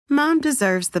Mom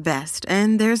deserves the best,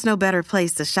 and there's no better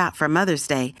place to shop for Mother's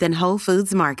Day than Whole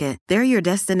Foods Market. They're your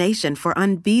destination for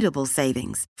unbeatable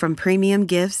savings, from premium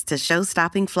gifts to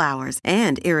show-stopping flowers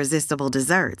and irresistible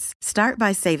desserts. Start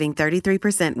by saving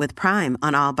 33% with Prime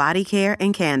on all body care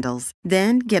and candles.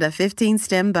 Then get a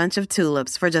 15-stem bunch of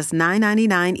tulips for just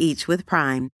 $9.99 each with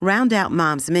Prime. Round out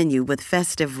Mom's menu with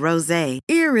festive rosé,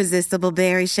 irresistible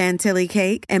berry chantilly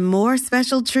cake, and more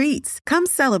special treats. Come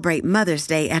celebrate Mother's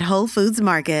Day at Whole Foods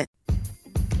Market.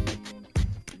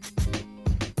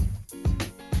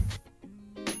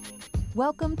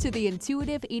 Welcome to the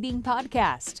Intuitive Eating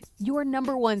Podcast, your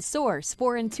number one source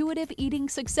for intuitive eating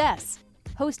success.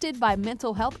 Hosted by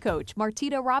mental health coach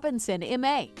Martita Robinson,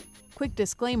 MA. Quick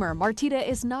disclaimer, Martita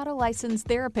is not a licensed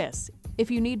therapist.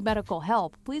 If you need medical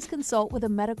help, please consult with a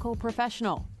medical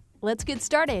professional. Let's get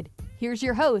started. Here's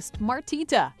your host,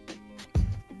 Martita.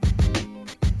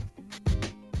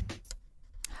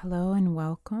 Hello and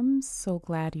welcome. So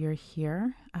glad you're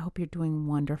here. I hope you're doing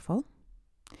wonderful.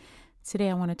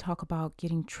 Today I want to talk about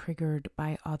getting triggered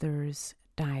by others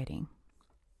dieting.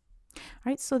 All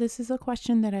right, so this is a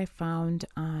question that I found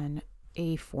on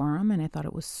a forum and I thought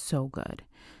it was so good.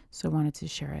 So I wanted to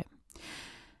share it.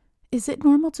 Is it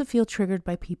normal to feel triggered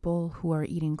by people who are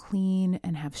eating clean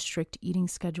and have strict eating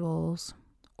schedules?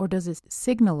 Or does it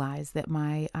signalize that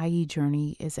my IE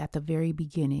journey is at the very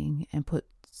beginning and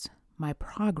puts my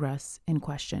progress in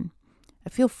question? I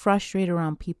feel frustrated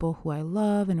around people who I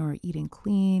love and are eating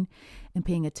clean and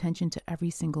paying attention to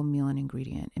every single meal and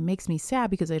ingredient. It makes me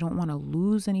sad because I don't want to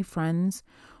lose any friends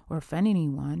or offend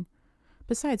anyone.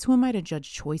 Besides, who am I to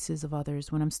judge choices of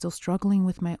others when I'm still struggling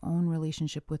with my own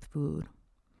relationship with food?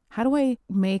 How do I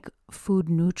make food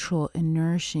neutral and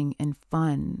nourishing and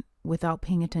fun without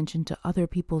paying attention to other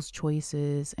people's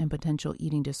choices and potential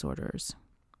eating disorders,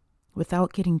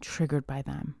 without getting triggered by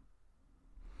them?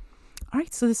 All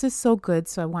right, so this is so good.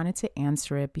 So I wanted to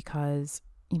answer it because,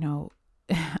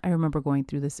 I remember going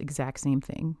through this exact same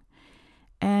thing.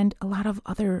 And a lot of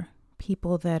other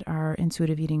people that are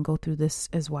intuitive eating go through this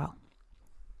as well.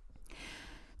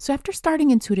 So after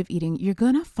starting intuitive eating, you're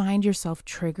going to find yourself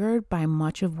triggered by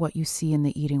much of what you see in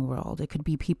the eating world. It could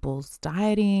be people's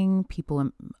dieting, people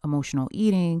emotional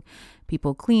eating,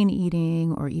 people clean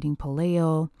eating or eating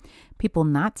paleo, people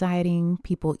not dieting,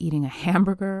 people eating a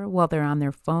hamburger while they're on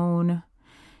their phone.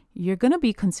 You're going to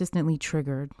be consistently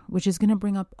triggered, which is going to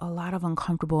bring up a lot of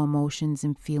uncomfortable emotions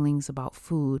and feelings about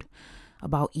food,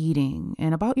 about eating,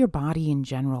 and about your body in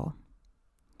general.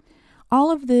 All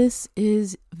of this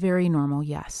is very normal,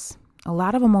 yes. A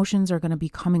lot of emotions are going to be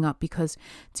coming up because,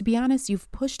 to be honest, you've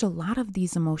pushed a lot of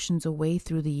these emotions away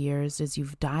through the years as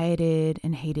you've dieted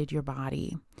and hated your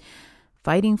body.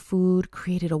 Fighting food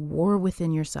created a war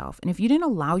within yourself. And if you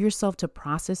didn't allow yourself to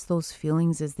process those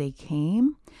feelings as they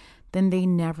came, then they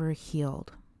never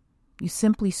healed. You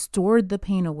simply stored the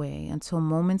pain away until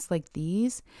moments like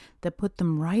these that put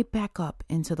them right back up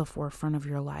into the forefront of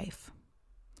your life.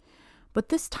 But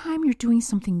this time you're doing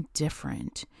something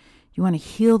different. You want to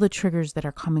heal the triggers that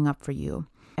are coming up for you.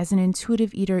 As an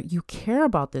intuitive eater, you care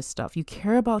about this stuff. You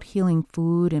care about healing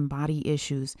food and body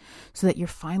issues so that you're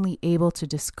finally able to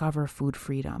discover food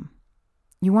freedom.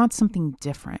 You want something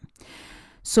different.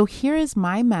 So here is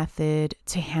my method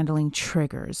to handling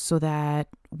triggers so that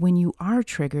when you are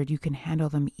triggered, you can handle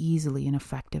them easily and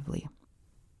effectively.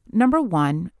 Number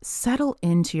 1, settle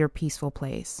into your peaceful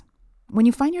place. When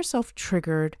you find yourself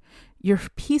triggered, your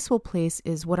peaceful place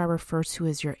is what I refer to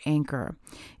as your anchor.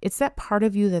 It's that part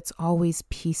of you that's always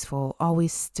peaceful,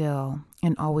 always still,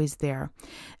 and always there.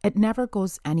 It never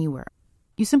goes anywhere.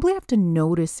 You simply have to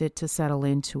notice it to settle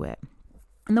into it.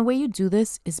 And the way you do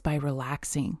this is by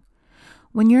relaxing.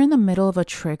 When you're in the middle of a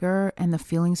trigger and the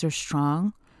feelings are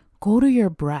strong, go to your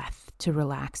breath to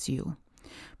relax you.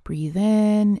 Breathe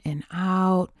in and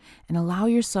out and allow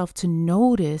yourself to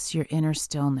notice your inner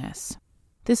stillness.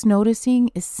 This noticing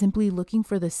is simply looking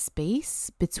for the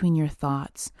space between your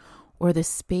thoughts or the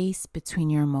space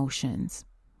between your emotions.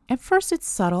 At first, it's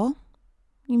subtle.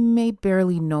 You may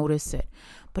barely notice it,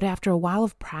 but after a while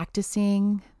of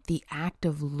practicing the act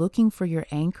of looking for your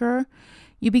anchor,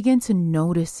 you begin to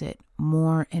notice it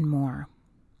more and more.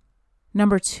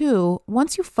 Number 2,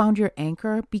 once you've found your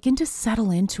anchor, begin to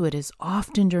settle into it as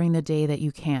often during the day that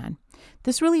you can.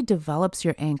 This really develops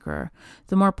your anchor.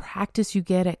 The more practice you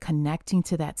get at connecting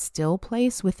to that still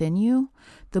place within you,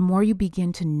 the more you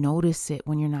begin to notice it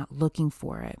when you're not looking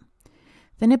for it.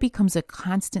 Then it becomes a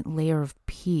constant layer of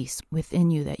peace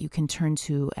within you that you can turn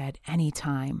to at any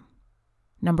time.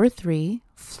 Number 3,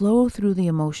 flow through the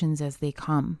emotions as they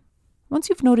come. Once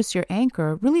you've noticed your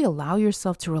anchor, really allow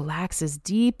yourself to relax as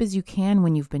deep as you can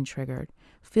when you've been triggered.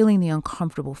 feeling the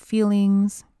uncomfortable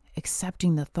feelings,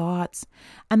 accepting the thoughts,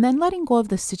 and then letting go of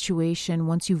the situation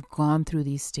once you've gone through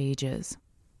these stages.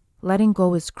 Letting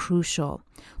go is crucial.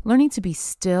 Learning to be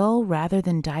still rather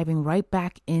than diving right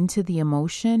back into the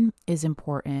emotion is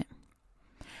important.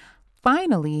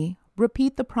 Finally,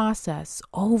 repeat the process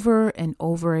over and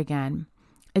over again.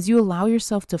 As you allow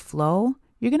yourself to flow,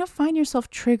 you're going to find yourself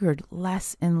triggered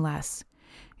less and less.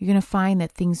 You're going to find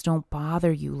that things don't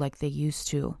bother you like they used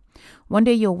to. One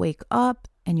day you'll wake up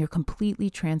and you're completely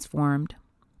transformed.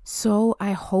 So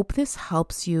I hope this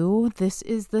helps you. This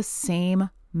is the same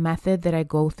method that I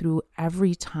go through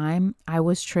every time I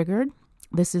was triggered.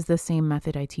 This is the same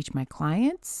method I teach my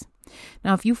clients.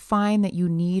 Now, if you find that you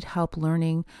need help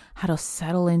learning how to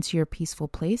settle into your peaceful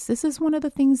place, this is one of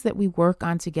the things that we work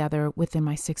on together within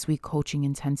my 6-week coaching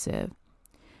intensive.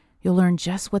 You'll learn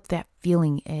just what that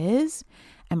feeling is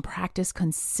and practice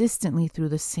consistently through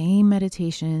the same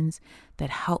meditations that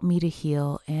help me to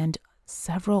heal and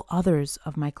several others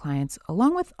of my clients,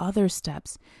 along with other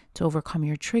steps to overcome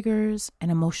your triggers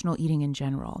and emotional eating in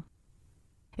general.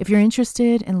 If you're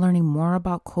interested in learning more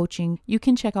about coaching, you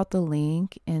can check out the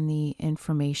link in the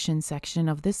information section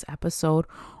of this episode,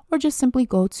 or just simply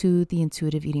go to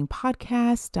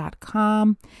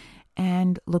theintuitiveeatingpodcast.com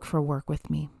and look for work with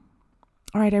me.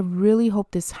 All right, I really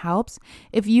hope this helps.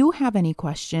 If you have any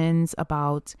questions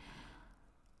about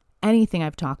anything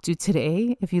I've talked to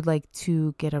today, if you'd like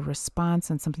to get a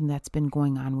response on something that's been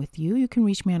going on with you, you can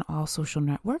reach me on all social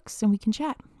networks and we can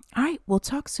chat. All right, we'll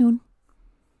talk soon.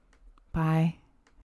 Bye.